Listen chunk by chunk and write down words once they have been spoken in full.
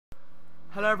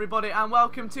Hello everybody and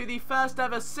welcome to the first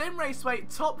ever Simraceway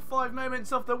top 5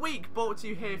 moments of the week, brought to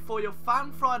you here for your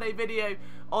Fan Friday video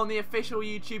on the official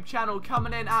YouTube channel.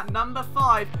 Coming in at number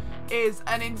 5 is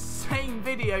an insane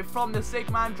video from the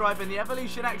Sigman driving the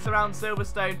Evolution X around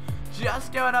Silverstone,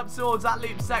 just going up towards that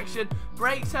loop section,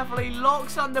 brakes heavily,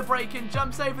 locks under braking,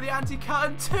 jumps over the anti-cut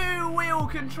and 2-wheel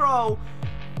control.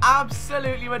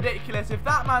 Absolutely ridiculous. If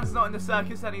that man's not in the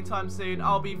circus anytime soon,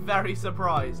 I'll be very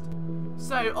surprised.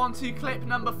 So on to clip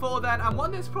number 4 then, and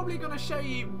one that's probably going to show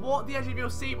you what the edge of your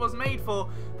seat was made for.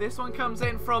 This one comes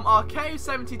in from our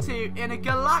KO72 in a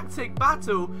galactic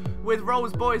battle with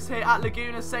Rolls Boys here at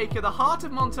Laguna Seca, the heart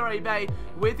of Monterey Bay,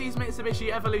 with these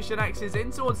Mitsubishi Evolution X's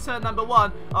in towards turn number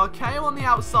 1. Our KO on the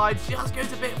outside just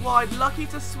goes a bit wide, lucky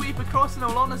to sweep across in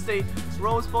all honesty.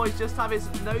 Rolls Boys just have his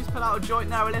nose pull out of joint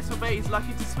now a little bit, he's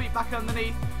lucky to sweep back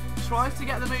underneath. Tries to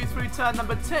get the move through turn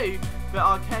number 2, but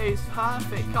Arcade's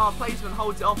perfect car placement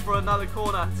holds it off for another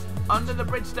corner. Under the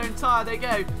Bridgestone tyre they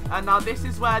go, and now this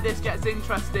is where this gets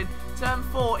interesting. Turn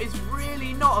 4 is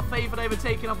really not a favoured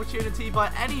overtaking opportunity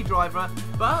by any driver,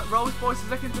 but Rolls Boys is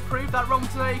looking to prove that wrong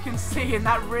today. You can see in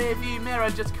that rear view mirror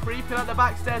just creeping up the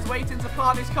back stairs, waiting to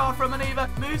plant his car for a manoeuvre.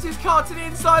 Moves his car to the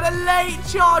inside, a late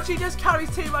charge, he just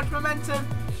carries too much momentum,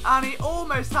 and he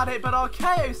almost had it, but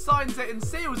Arcade signs it and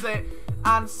seals it,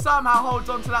 and somehow holds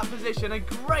on to that position. A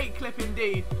great clip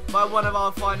indeed by one of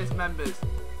our finest members.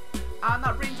 And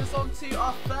that brings us on to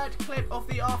our third clip of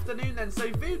the afternoon then.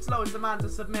 So Voodslow is the man to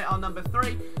submit our number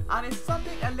 3, and it's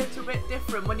something a little bit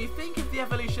different. When you think of the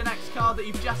Evolution X car that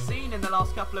you've just seen in the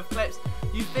last couple of clips,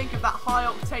 you think of that high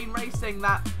octane racing,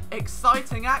 that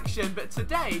exciting action, but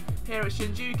today here at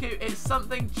Shinjuku it's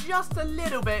something just a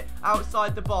little bit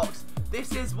outside the box.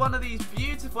 This is one of these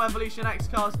beautiful Evolution X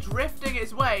cars drifting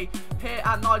its way here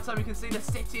at night time. You can see the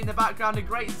city in the background, a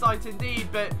great sight indeed,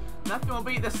 but nothing will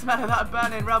beat the smell of that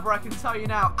burning rubber, I can tell you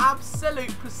now. Absolute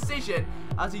precision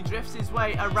as he drifts his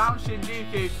way around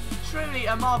Shinjuku. Truly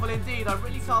a marvel indeed. I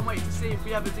really can't wait to see if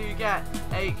we ever do get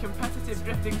a competitive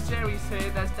drifting series here.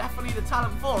 There's definitely the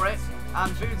talent for it, and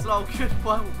Voodslow could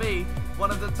well be one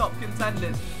of the top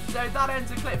contenders. So that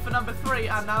ends the clip for number 3,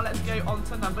 and now let's go on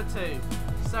to number 2.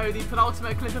 So the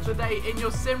penultimate clip of the day in your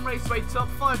Simraceway top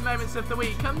 5 moments of the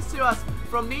week comes to us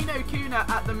from Nino Kuna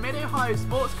at the Mid-Ohio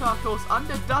Sports Car Course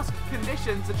under dusk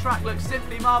conditions. The track looks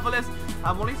simply marvellous,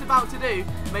 and what he's about to do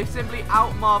may simply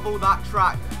out-marvel that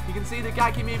track. You can see the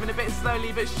Gaggy moving a bit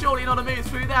slowly, but surely not a move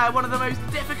through there. One of the most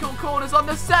difficult corners on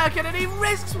the circuit, and he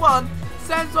risks one,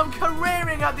 sends one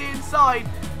careering up the inside,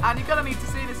 and you're going to need to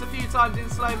see this a few times in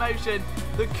slow motion.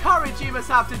 The courage you must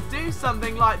have to do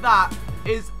something like that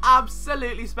is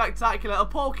absolutely spectacular.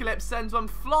 Apocalypse sends one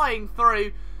flying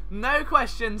through, no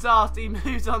questions asked, he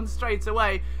moves on straight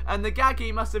away, and the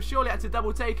Gaggy must have surely had to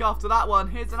double take after that one.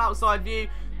 Here's an outside view,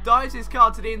 dives his car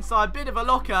to the inside, bit of a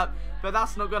lockup, but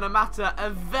that's not going to matter.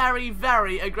 A very,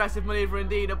 very aggressive manoeuvre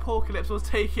indeed. Apocalypse was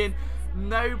taking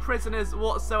no prisoners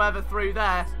whatsoever through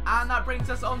there. And that brings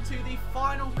us on to the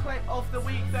final clip of the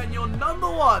week then. Your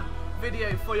number 1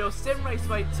 video for your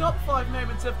Simraceway top 5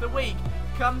 moments of the week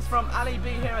comes from Ali B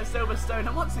here at Silverstone,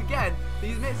 and once again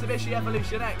these Mitsubishi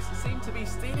Evolution X seem to be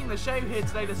stealing the show here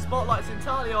today. The spotlight's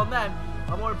entirely on them,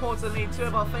 and more importantly 2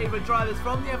 of our favourite drivers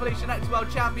from the Evolution X World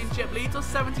Championship. Litos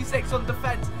 76 on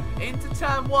defence into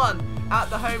turn 1 at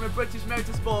the home of British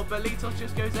Motorsport, but Litos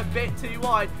just goes a bit too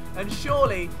wide and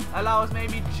surely allows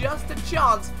maybe just a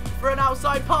chance for an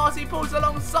outside pass. He pulls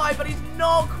alongside, but he's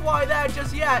not quite there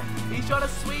just yet. He's trying to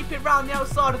sweep it round the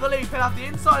outside of the loop. He'll have the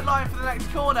inside line for the next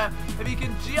corner if he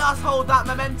can just hold that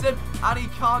momentum, and he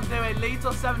can't do it.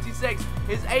 Litos 76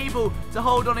 is able to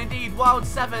hold on indeed. Wild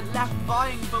 7 left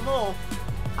vying for more,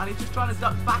 and he's just trying to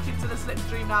duck back into the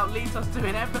slipstream now. Litos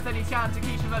doing everything he can to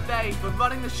keep him at bay, but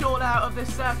running the short out of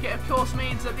this circuit of course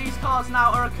means that these cars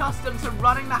now are accustomed to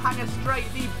running the hanger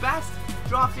straight, the best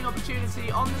drafting opportunity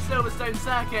on the Silverstone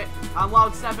circuit, and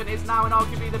Wild 7 is now in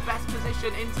arguably the best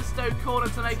position into Stoke Corner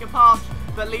to make a pass,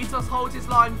 but Litos holds his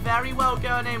line very well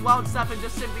going in. Wild 7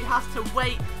 just simply has to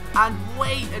wait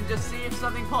and just see if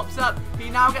something pops up. He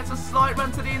now gets a slight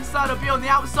run to the inside, or be on the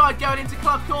outside going into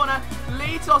Club Corner.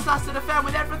 Litos has to defend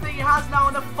with everything he has now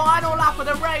on the final lap of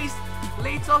the race.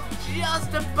 Litos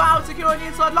just about to go on the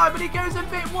inside line, but he goes a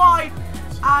bit wide,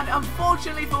 and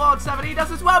unfortunately for Wild 7 he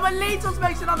does as well, but Litos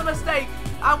makes another mistake,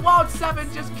 and Wild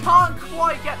 7 just can't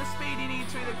quite get the speed he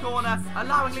needs through the corner,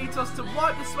 allowing Litos to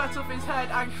wipe the sweat off his head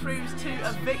and cruise to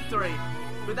a victory.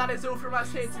 But that is all from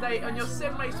us here today on your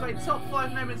Simraceway top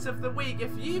 5 moments of the week.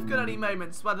 If you've got any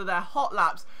moments, whether they're hot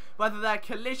laps, whether they're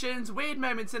collisions, weird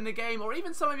moments in the game, or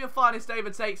even some of your finest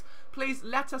overtakes, please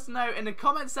let us know in the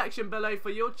comment section below for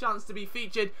your chance to be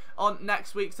featured on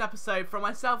next week's episode. From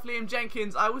myself, Liam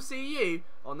Jenkins, I will see you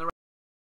on the